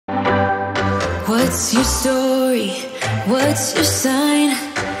What's your story? What's your sign?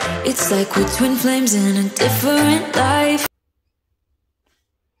 It's like we're twin flames in a different life.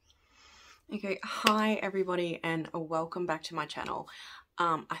 Okay, hi everybody and welcome back to my channel.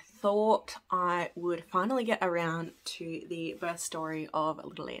 I thought I would finally get around to the birth story of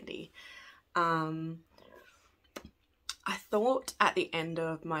little Andii. I thought at the end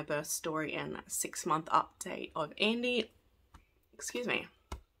of my birth story and 6-month update of Andii,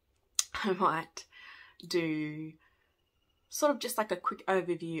 I might do sort of just like a quick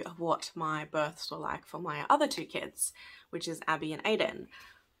overview of what my births were like for my other two kids, which is Abbey and Aiden.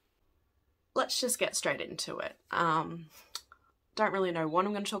 Let's just get straight into it. Don't really know what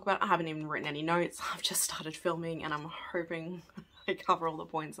I'm going to talk about. I haven't even written any notes. I've just started filming and I'm hoping I cover all the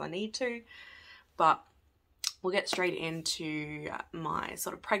points I need to. But we'll get straight into my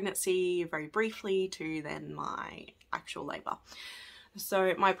sort of pregnancy very briefly to then my actual labour.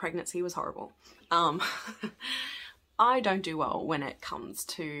 So my pregnancy was horrible. I don't do well when it comes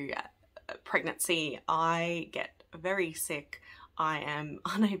to pregnancy. I get very sick. I am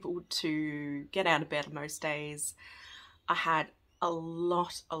unable to get out of bed most days. I had a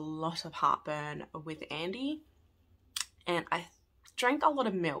lot of heartburn with Andii, and I drank a lot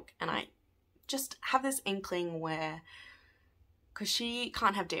of milk, and I just have this inkling where, because she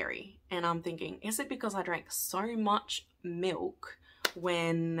can't have dairy, and I'm thinking, is it because I drank so much milk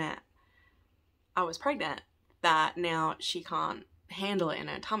when I was pregnant that now she can't handle it in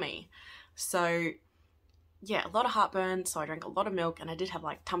her tummy? So yeah, a lot of heartburn, so I drank a lot of milk, and I did have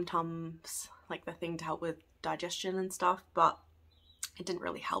like tum-tums, like the thing to help with digestion and stuff, but it didn't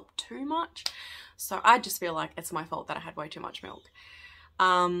really help too much. So I just feel like it's my fault that I had way too much milk.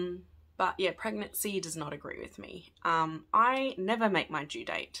 But yeah, pregnancy does not agree with me. I never make my due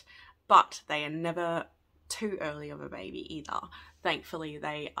date, but they are never too early of a baby either. Thankfully,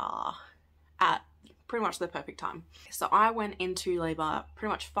 they are at pretty much the perfect time. So I went into labour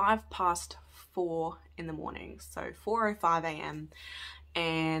pretty much 4:05 in the morning, so 4:05 a.m.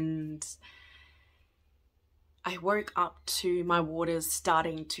 and I woke up to my waters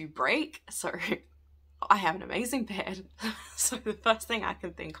starting to break. So I have an amazing bed. So the first thing I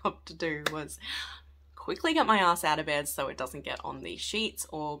can think of to do was quickly get my ass out of bed so it doesn't get on the sheets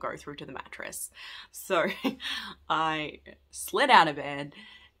or go through to the mattress. So I slid out of bed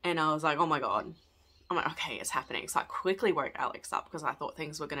and I was like, oh my God. I'm like, okay, it's happening. So I quickly woke Alex up because I thought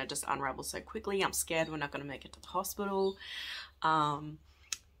things were going to just unravel so quickly. I'm scared we're not going to make it to the hospital. And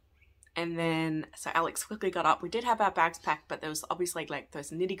then, so Alex quickly got up. We did have our bags packed, but there was obviously like those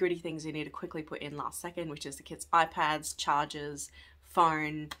nitty gritty things you need to quickly put in last second, which is the kids' iPads, chargers,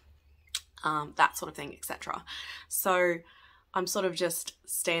 phone, that sort of thing, etc. So I'm sort of just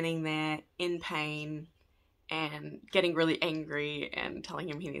standing there in pain and getting really angry and telling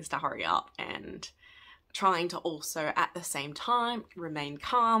him he needs to hurry up, and trying to also at the same time remain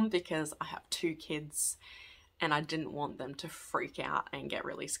calm because I have two kids and I didn't want them to freak out and get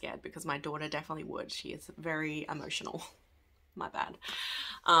really scared, because my daughter definitely would. She is very emotional. My bad.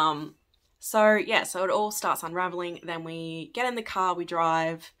 So yeah, so it all starts unraveling. Then we get in the car, we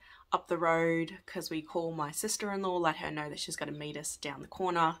drive up the road because we call my sister-in-law, let her know that she's going to meet us down the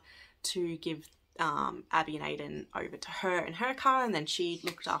corner to give Abbey and Aiden over to her in her car, and then she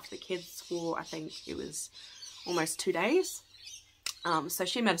looked after the kids for, I think it was almost 2 days. So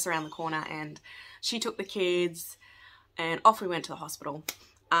she met us around the corner and she took the kids and off we went to the hospital.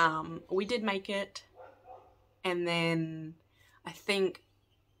 We did make it, and then I think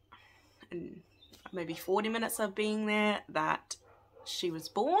maybe 40 minutes of being there that she was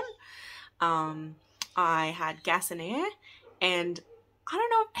born. I had gas and air, and I don't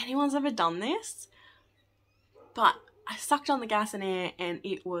know if anyone's ever done this, but I sucked on the gas and air and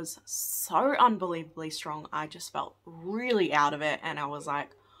it was so unbelievably strong. I just felt really out of it, and I was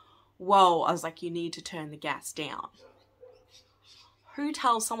like, whoa. I was like, you need to turn the gas down. Who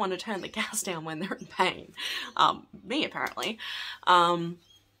tells someone to turn the gas down when they're in pain? Me, apparently.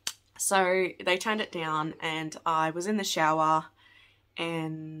 So they turned it down, and I was in the shower,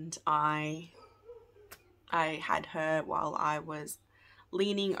 and I had her while I was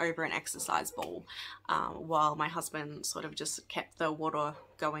leaning over an exercise ball, while my husband sort of just kept the water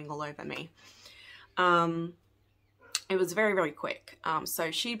going all over me. It was very quick.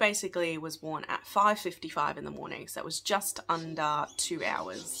 So she basically was born at 5:55 in the morning, so it was just under 2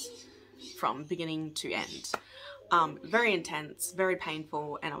 hours from beginning to end. Very intense, very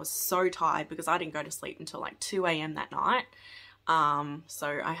painful, and I was so tired because I didn't go to sleep until like 2 a.m. that night.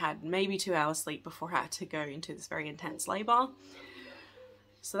 So I had maybe 2 hours sleep before I had to go into this very intense labour.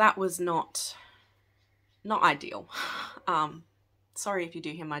 So that was not ideal. Sorry if you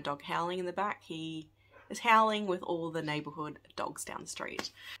do hear my dog howling in the back. He is howling with all the neighborhood dogs down the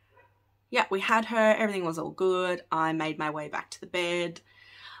street. Yeah, we had her. Everything was all good. I made my way back to the bed.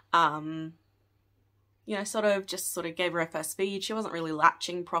 You know, sort of gave her her first feed. She wasn't really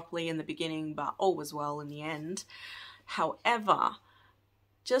latching properly in the beginning, but all was well in the end. However,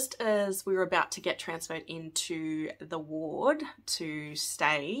 just as we were about to get transferred into the ward to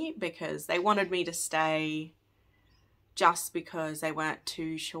stay, because they wanted me to stay just because they weren't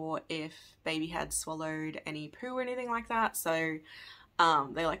too sure if baby had swallowed any poo or anything like that. So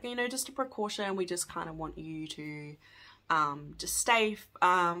they're like, you know, just a precaution, we just kind of want you to just stay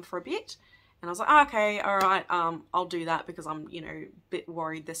for a bit. And I was like, oh, okay, all right, I'll do that, because I'm, you know, a bit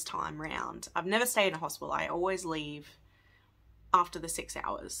worried this time round. I've never stayed in a hospital. I always leave after the 6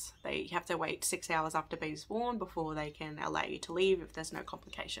 hours. They have to wait 6 hours after baby's born before they can allow you to leave if there's no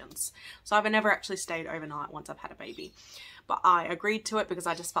complications. So I've never actually stayed overnight once I've had a baby. But I agreed to it because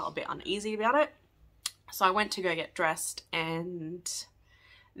I just felt a bit uneasy about it. So I went to go get dressed, and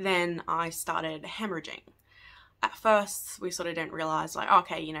then I started hemorrhaging. At first, we sort of didn't realise, like,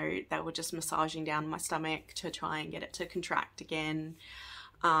 okay, you know, they were just massaging down my stomach to try and get it to contract again.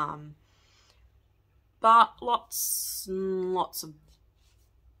 But lots of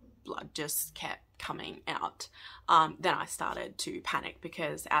blood just kept coming out. Then I started to panic,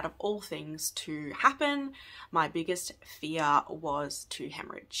 because out of all things to happen, my biggest fear was to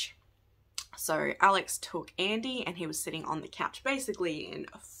hemorrhage. So Alex took Andii, and he was sitting on the couch basically in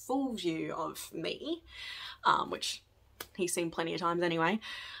a full view of me, which he's seen plenty of times anyway.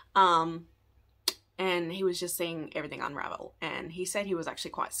 And he was just seeing everything unravel, and he said he was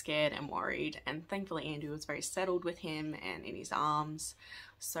actually quite scared and worried, and thankfully Andii was very settled with him and in his arms.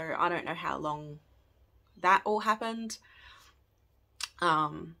 So I don't know how long that all happened,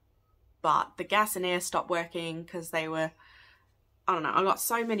 but the gas and air stopped working because they were, I don't know, I got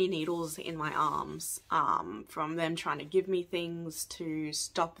so many needles in my arms from them trying to give me things to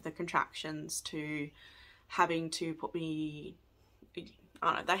stop the contractions, to having to put me,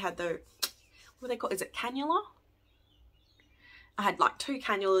 I don't know, they had the, what are they called? Is it cannula? I had like 2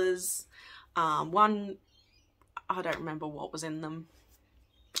 cannulas. One, I don't remember what was in them,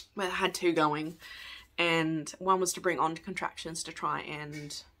 but I had 2 going. And one was to bring on contractions to try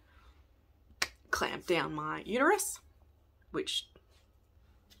and clamp down my uterus, which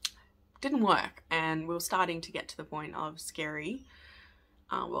didn't work. And we were starting to get to the point of scary.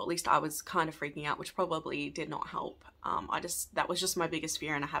 Well, at least I was kind of freaking out, which probably did not help. That was just my biggest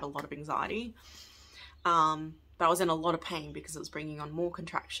fear, and I had a lot of anxiety. But I was in a lot of pain because it was bringing on more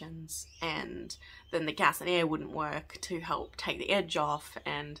contractions, and then the gas and air wouldn't work to help take the edge off,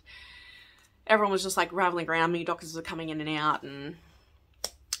 and everyone was just like rattling around me. Doctors were coming in and out, and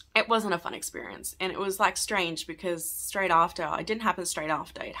it wasn't a fun experience. And it was like strange, because straight after, it didn't happen straight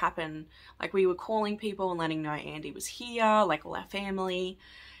after, it happened like we were calling people and letting know Andii was here, like all our family,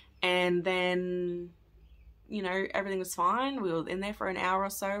 and then, you know, everything was fine. We were in there for an hour or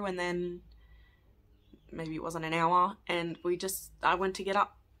so, and then maybe it wasn't an hour, and I went to get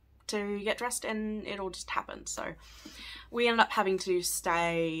up to get dressed, and it all just happened. So we ended up having to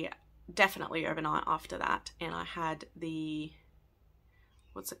stay definitely overnight after that, and I had the,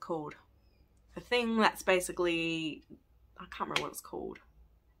 what's it called? The thing that's basically, I can't remember what it's called.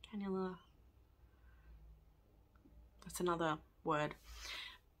 Cannula. That's another word.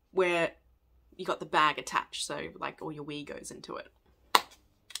 Where you got the bag attached, so like all your wee goes into it.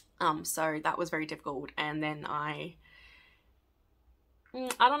 So that was very difficult. And then I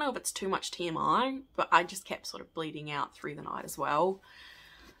don't know if it's too much TMI, but I just kept sort of bleeding out through the night as well.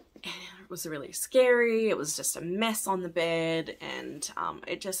 And it was really scary. It was just a mess on the bed, and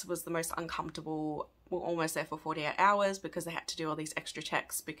it just was the most uncomfortable. We were almost there for 48 hours because they had to do all these extra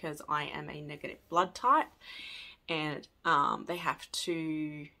checks, because I am a negative blood type, and they have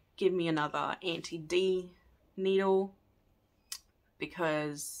to give me another Andii needle,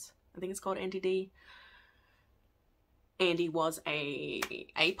 because I think it's called Andii. Andii was a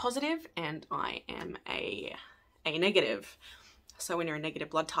positive, and I am a negative. So when you're a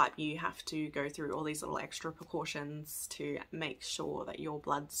negative blood type, you have to go through all these little extra precautions to make sure that your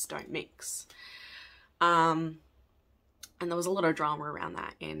bloods don't mix. And there was a lot of drama around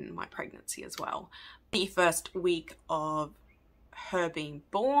that in my pregnancy as well. The first week of her being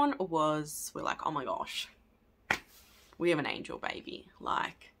born we're like, oh my gosh, we have an angel baby.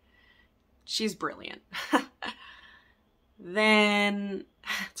 Like, she's brilliant. Then,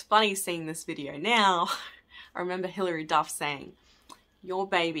 it's funny seeing this video now. I remember Hilary Duff saying, your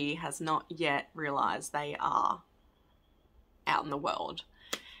baby has not yet realised they are out in the world.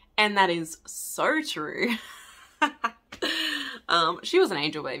 And that is so true. She was an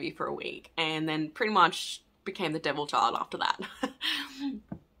angel baby for a week and then pretty much became the devil child after that.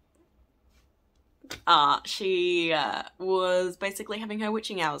 She was basically having her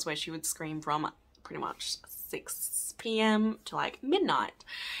witching hours where she would scream from pretty much 6 p.m. to like midnight,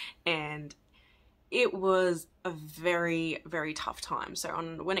 and it was a very, very tough time. So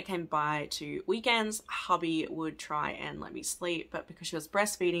when it came by to weekends, hubby would try and let me sleep, but because she was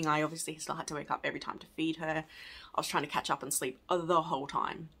breastfeeding, I obviously still had to wake up every time to feed her. I was trying to catch up and sleep the whole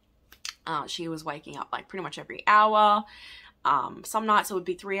time. She was waking up like pretty much every hour. Some nights it would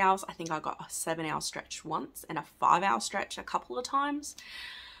be 3 hours. I think I got a 7-hour stretch once and a 5-hour stretch a couple of times.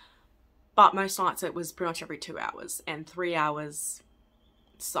 But most nights it was pretty much every 2 hours and 3 hours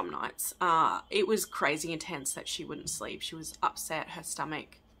some nights. It was crazy intense that she wouldn't sleep. She was upset. Her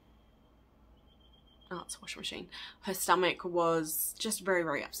stomach, oh, it's a washing machine. Her stomach was just very,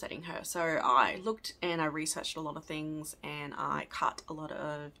 very upsetting her. So I looked and I researched a lot of things and I cut a lot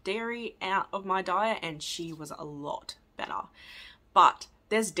of dairy out of my diet and she was a lot better. But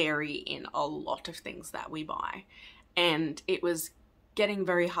there's dairy in a lot of things that we buy and it was getting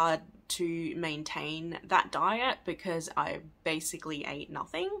very hard to maintain that diet because I basically ate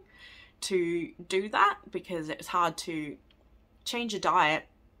nothing to do that, because it's hard to change a diet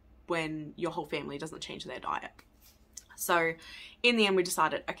when your whole family doesn't change their diet. So in the end we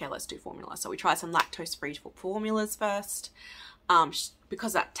decided, okay, let's do formula. So we tried some lactose-free formulas first,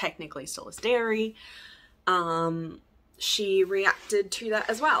 because that technically still is dairy. She reacted to that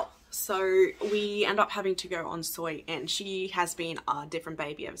as well. So we end up having to go on soy, and she has been a different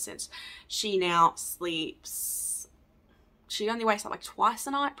baby ever since. She now sleeps, she only wakes up like twice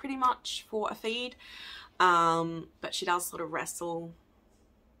a night pretty much for a feed, but she does sort of wrestle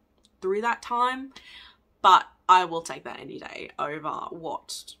through that time. But I will take that any day over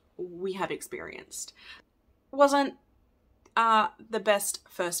what we have experienced. Wasn't the best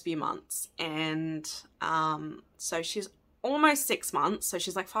first few months, and so she's almost 6 months, so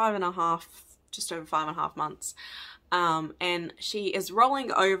she's like 5.5, just over 5.5 months, and she is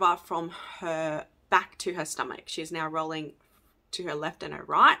rolling over from her back to her stomach. She's now rolling to her left and her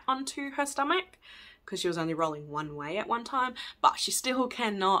right onto her stomach, because she was only rolling one way at one time, but she still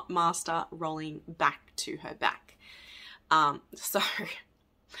cannot master rolling back to her back. So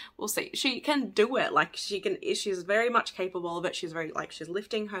we'll see. She can do it, like she's very much capable of it. She's very, like, she's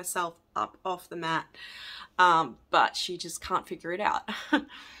lifting herself up off the mat, but she just can't figure it out.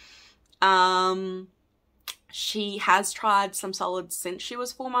 She has tried some solids since she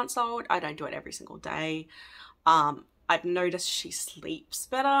was 4 months old. I don't do it every single day. I've noticed she sleeps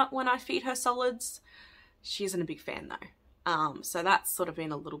better when I feed her solids. She isn't a big fan though. So that's sort of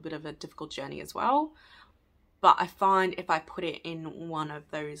been a little bit of a difficult journey as well. But I find if I put it in one of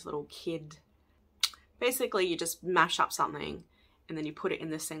those little basically you just mash up something and then you put it in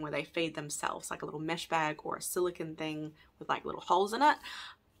this thing where they feed themselves, like a little mesh bag or a silicone thing with like little holes in it.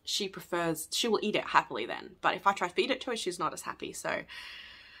 She will eat it happily then. But if I try to feed it to her, she's not as happy. So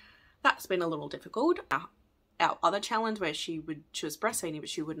that's been a little difficult. Our other challenge where she was breastfeeding, but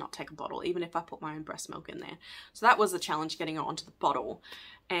she would not take a bottle, even if I put my own breast milk in there. So that was the challenge, getting her onto the bottle.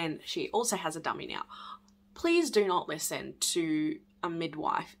 And she also has a dummy now. Please do not listen to a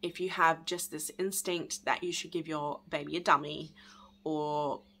midwife if you have just this instinct that you should give your baby a dummy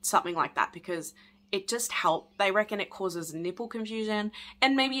or something like that, because it just helps. They reckon it causes nipple confusion,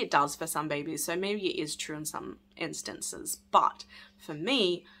 and maybe it does for some babies, so maybe it is true in some instances. But for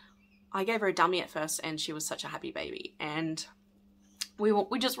me, I gave her a dummy at first and she was such a happy baby, and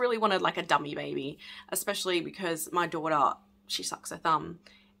we just really wanted like a dummy baby, especially because my daughter, she sucks her thumb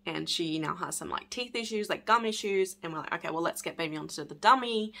and she now has some like teeth issues, like gum issues, and we're like, okay, well, let's get baby onto the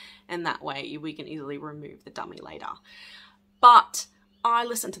dummy, and that way we can easily remove the dummy later. But I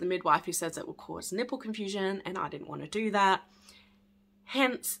listened to the midwife who says it will cause nipple confusion, and I didn't want to do that.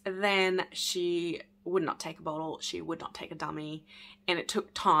 Hence, then she would not take a bottle, she would not take a dummy, and it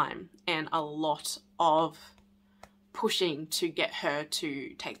took time and a lot of pushing to get her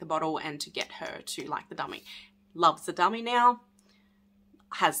to take the bottle and to get her to like the dummy. Loves the dummy now,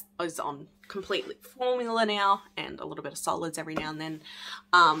 is on completely formula now and a little bit of solids every now and then.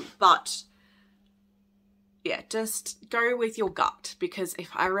 But yeah, just go with your gut, because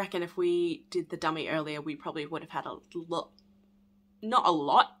I reckon if we did the dummy earlier, we probably would have had a lot, not a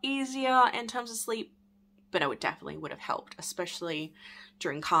lot easier in terms of sleep, but it definitely would have helped, especially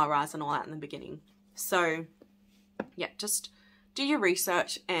during car rides and all that in the beginning. So yeah, just do your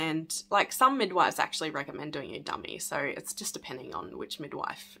research, and like some midwives actually recommend doing a dummy, so it's just depending on which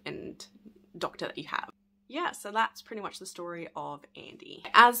midwife and doctor that you have. yeah, so that's pretty much the story of Andii.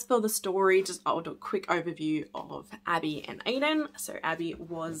 As for the story, I'll do a quick overview of Abbey and Aiden. So Abbey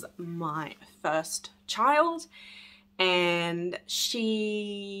was my first child, and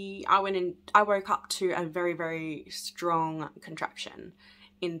I woke up to a very, very strong contraction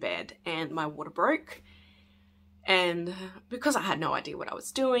in bed, and my water broke. And because I had no idea what I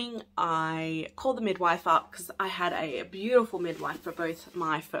was doing, I called the midwife up, because I had a beautiful midwife for both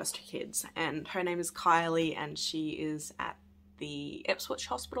my first two kids, and her name is Kylie, and she is at the Ipswich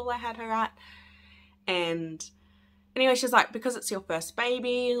hospital I had her at. And anyway, she's like, because it's your first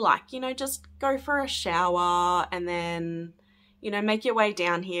baby, like, you know, just go for a shower and then, you know, make your way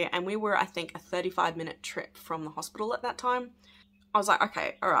down here. And we were, I think, a 35-minute trip from the hospital at that time. I was like,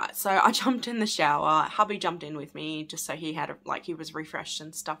 okay, all right. So I jumped in the shower. Hubby jumped in with me just so he had, he was refreshed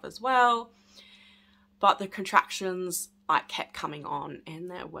and stuff as well. But the contractions, kept coming on, and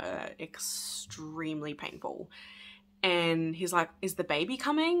they were extremely painful. And he's like, is the baby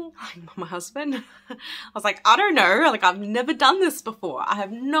coming? My husband. I was like, I don't know. I've never done this before. I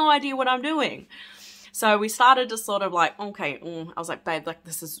have no idea what I'm doing. So we started to sort of okay. I was like, babe,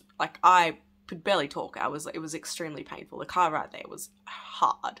 this is, I could barely talk. It was extremely painful. The car ride there was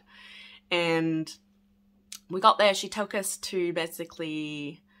hard. And we got there. She took us to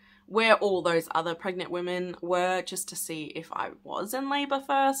basically where all those other pregnant women were, just to see if I was in labor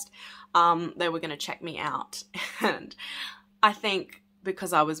first. They were going to check me out. And I think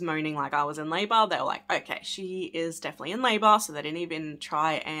because I was moaning like I was in labor, they were like, okay, she is definitely in labor. So they didn't even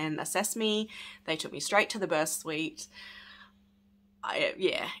try and assess me. They took me straight to the birth suite.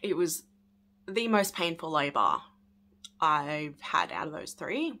 Yeah, it was the most painful labor I've had out of those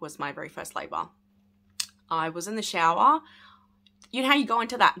three. Was my very first labor. I was in the shower. You know how you go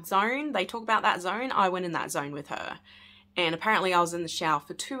into that zone? They talk about that zone. I went in that zone with her. And apparently I was in the shower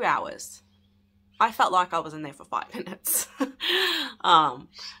for 2 hours. I felt like I was in there for 5 minutes.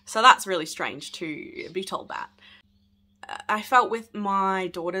 So that's really strange to be told that. I felt with my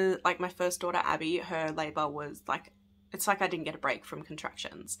daughter, my first daughter, Abbey, her labor was it's like I didn't get a break from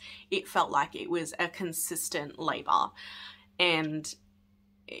contractions. It felt like it was a consistent labor, and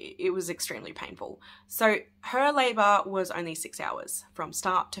it was extremely painful. So her labor was only 6 hours from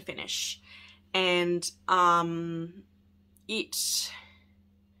start to finish. And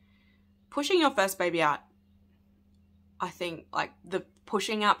pushing your first baby out, I think the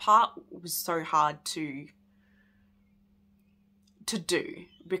pushing out part was so hard to do,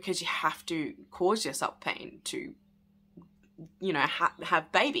 because you have to cause yourself pain to, you know,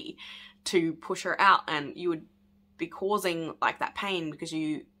 have baby, to push her out, and you would be causing that pain because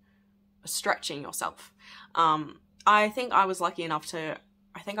you are stretching yourself. I think I was lucky enough to,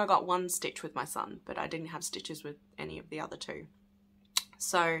 I think I got 1 stitch with my son, but I didn't have stitches with any of the other 2.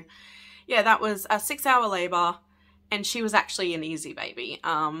 So yeah, that was a 6-hour labor, and she was actually an easy baby.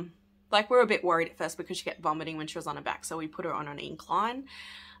 We were a bit worried at first because she kept vomiting when she was on her back, so we put her on an incline.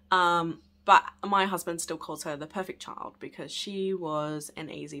 But my husband still calls her the perfect child, because she was an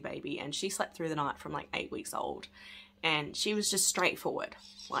easy baby, and she slept through the night from 8 weeks old. And she was just straightforward,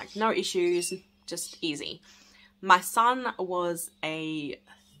 no issues, just easy. My son was a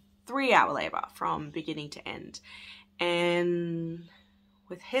 3-hour labor from beginning to end. And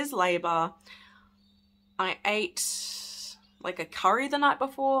with his labor, I ate a curry the night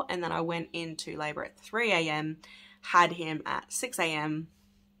before, and then I went into labor at 3 a.m, had him at 6 a.m.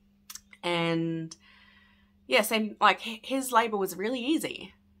 And yeah, same, his labor was really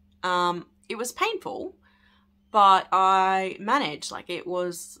easy. It was painful, but I managed. It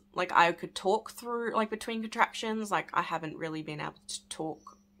was I could talk through between contractions. I haven't really been able to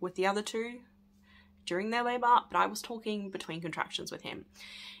talk with the other 2 during their labor, but I was talking between contractions with him.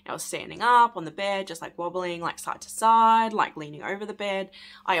 I was standing up on the bed, just wobbling side to side, leaning over the bed.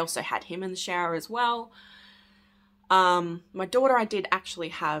 I also had him in the shower as well. My daughter, I did actually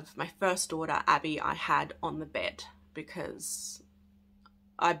have, my first daughter, Abbey, I had on the bed, because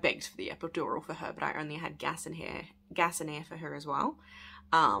I begged for the epidural for her, but I only had gas and air for her as well.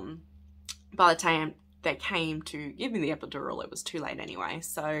 By the time they came to give me the epidural, it was too late anyway,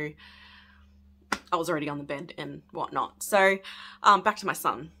 so I was already on the bed and whatnot. So back to my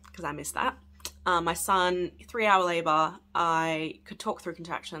son, because I missed that. My son, 3-hour labor, I could talk through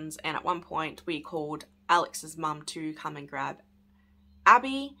contractions, and at one point we called Alex's mum to come and grab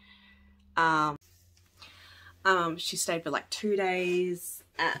Abbey. She stayed for 2 days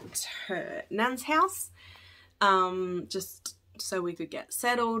at her nan's house, just so we could get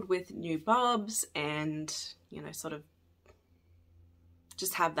settled with new bubs and, you know, sort of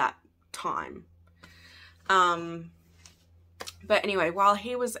just have that time. But anyway, while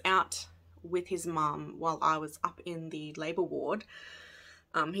he was out with his mum while I was up in the labour ward.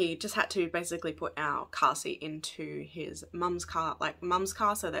 He just had to basically put our car seat into his mum's car,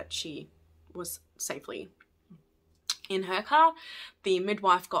 so that she was safely in her car. The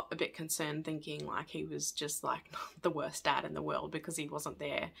midwife got a bit concerned, thinking like he was just like the worst dad in the world because he wasn't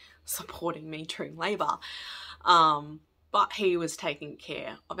there supporting me during labour. But he was taking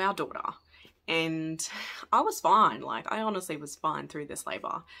care of our daughter, and I was fine. Like, I honestly was fine through this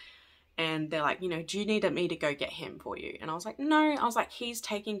labour. And they're like, you know, do you need me to go get him for you? And I was like, no. I was like, he's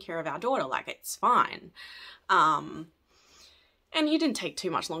taking care of our daughter. Like, it's fine. And he didn't take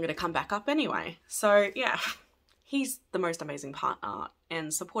too much longer to come back up anyway. So, yeah, he's the most amazing partner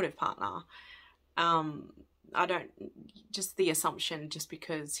and supportive partner. I don't, just the assumption, just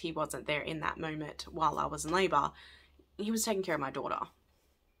because he wasn't there in that moment while I was in labour, he was taking care of my daughter.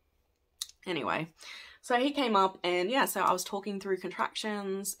 Anyway, so he came up, and yeah, so I was talking through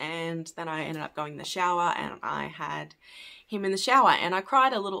contractions, and then I ended up going in the shower, and I had him in the shower, and I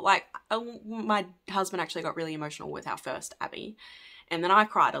cried a little. Like, my husband actually got really emotional with our first Abbey, and then I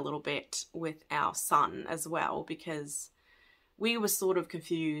cried a little bit with our son as well, because we were sort of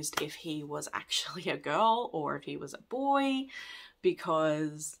confused if he was actually a girl or if he was a boy,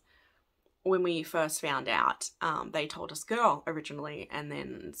 because when we first found out, they told us girl originally, and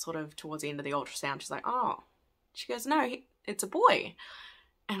then sort of towards the end of the ultrasound, she's like, oh, she goes, no, it's a boy.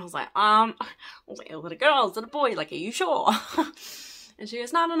 And I was like, is it a girl? Is it a boy? Like, are you sure? And she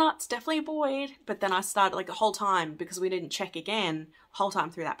goes, no, it's definitely a boy. But then I started, like, the whole time, because we didn't check again, the whole time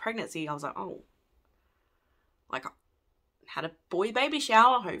through that pregnancy, I was like, oh, like, I had a boy baby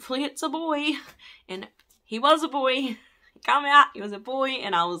shower, hopefully it's a boy. And he was a boy. Come out, he was a boy,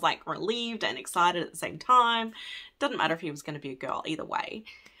 and I was like relieved and excited at the same time. Doesn't matter if he was going to be a girl, either way.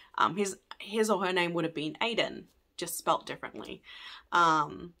 His or her name would have been Aiden, just spelt differently.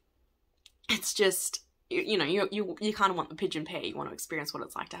 It's just, you know, you kind of want the pigeon pair. You want to experience what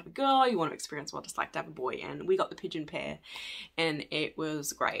it's like to have a girl, you want to experience what it's like to have a boy, and we got the pigeon pair, and it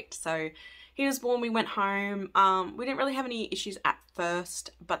was great. So he was born, we went home. We didn't really have any issues at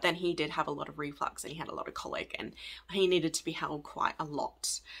first, but then he did have a lot of reflux, and he had a lot of colic, and he needed to be held quite a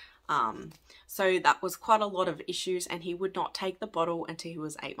lot. So that was quite a lot of issues, and he would not take the bottle until he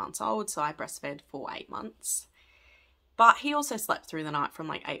was 8 months old, so I breastfed for 8 months. But he also slept through the night from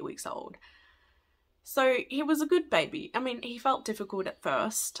like 8 weeks old. So he was a good baby. I mean, he felt difficult at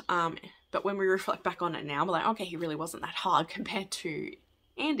first, but when we reflect back on it now, we're like, okay, he really wasn't that hard compared to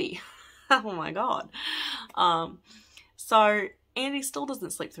Andii. Oh my god. So Andii still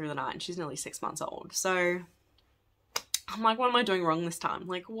doesn't sleep through the night, and she's nearly 6 months old. So I'm like, what am I doing wrong this time?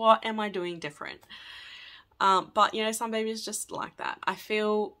 Like, what am I doing different? But, you know, some babies just like that. I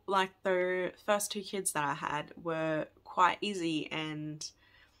feel like the first 2 kids that I had were quite easy, and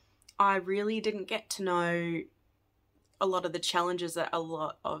I really didn't get to know a lot of the challenges that a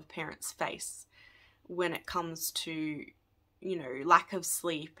lot of parents face when it comes to, you know, lack of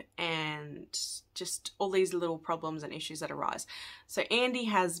sleep and just all these little problems and issues that arise. So Andii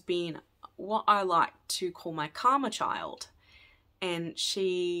has been what I like to call my karma child, and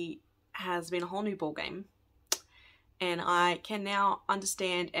she has been a whole new ballgame, and I can now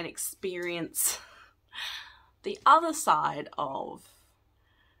understand and experience the other side of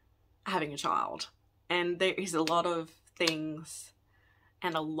having a child. And there is a lot of things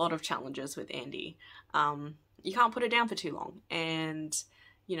and a lot of challenges with Andii. You can't put her down for too long, and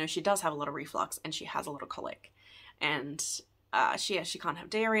you know, she does have a lot of reflux, and she has a lot of colic, and she can't have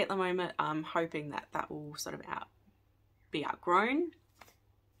dairy at the moment. I'm hoping that will sort of be outgrown.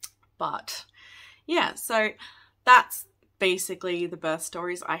 But yeah, so that's basically the birth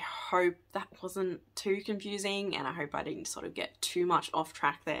stories. I hope that wasn't too confusing, and I hope I didn't sort of get too much off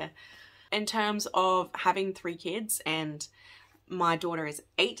track there. In terms of having 3 kids, and my daughter is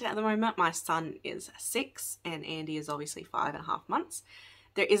 8 at the moment, my son is 6, and Andii is obviously 5.5 months.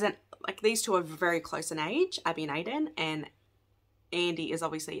 There isn't, like, these two are very close in age, Abbey and Aiden, and Andii is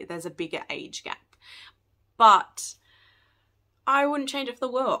obviously, there's a bigger age gap. But I wouldn't change it for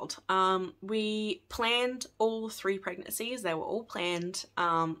the world. We planned all 3 pregnancies. They were all planned.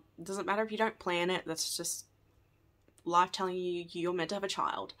 It doesn't matter if you don't plan it. That's just life telling you you're meant to have a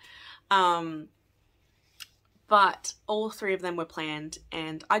child. But all 3 of them were planned,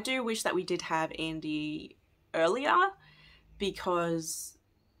 and I do wish that we did have Andii earlier, because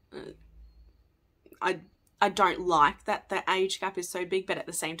I don't like that the age gap is so big, but at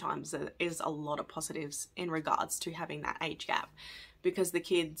the same time there is a lot of positives in regards to having that age gap, because the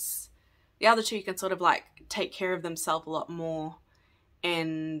other 2 can sort of like take care of themselves a lot more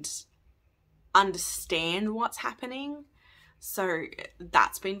and understand what's happening. So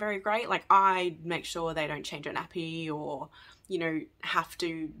that's been very great. Like, I make sure they don't change a nappy or, you know, have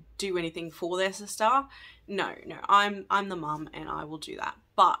to do anything for their sister. No, I'm the mum and I will do that.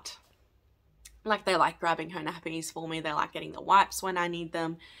 But like, they like grabbing her nappies for me. They like getting the wipes when I need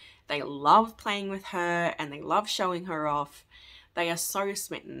them. They love playing with her and they love showing her off. They are so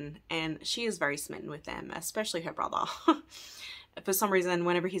smitten, and she is very smitten with them, especially her brother. For some reason,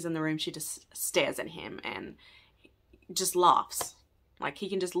 whenever he's in the room, she just stares at him and just laughs. Like, he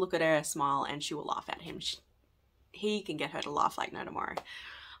can just look at her, smile, and she will laugh at him. He can get her to laugh like no tomorrow.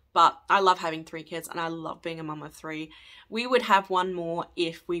 But I love having 3 kids, and I love being a mum of 3. We would have one more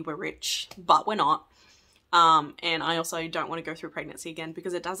if we were rich, but we're not. And I also don't want to go through pregnancy again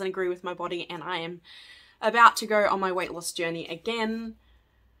because it doesn't agree with my body, and I am about to go on my weight loss journey again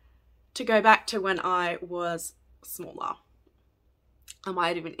to go back to when I was smaller. I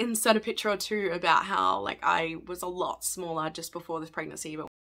might even insert a picture or two about how, like, I was a lot smaller just before this pregnancy, but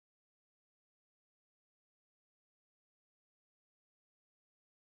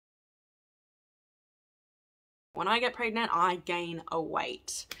when I get pregnant, I gain a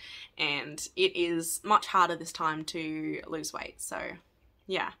weight, and it is much harder this time to lose weight. So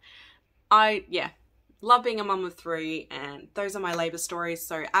yeah, love being a mum of 3, and those are my labour stories.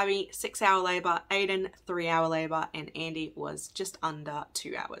 So Abbey, 6-hour labour, Aiden, 3-hour labour, and Andii was just under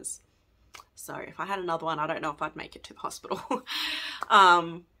 2 hours. So if I had another one, I don't know if I'd make it to the hospital.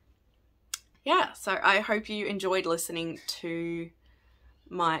 Yeah, so I hope you enjoyed listening to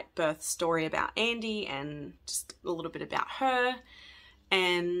my birth story about Andii and just a little bit about her.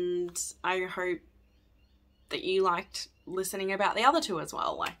 And I hope that you liked listening about the other 2 as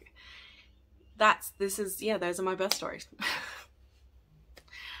well. Like, those are my birth stories.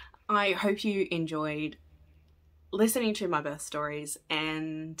 I hope you enjoyed listening to my birth stories,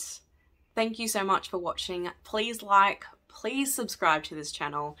 and thank you so much for watching. Please like, please subscribe to this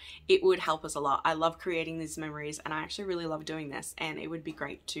channel. It would help us a lot. I love creating these memories, and I actually really love doing this, and it would be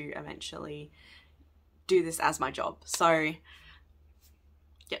great to eventually do this as my job. So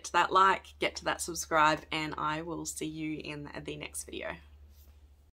get to that like, get to that subscribe, and I will see you in the next video.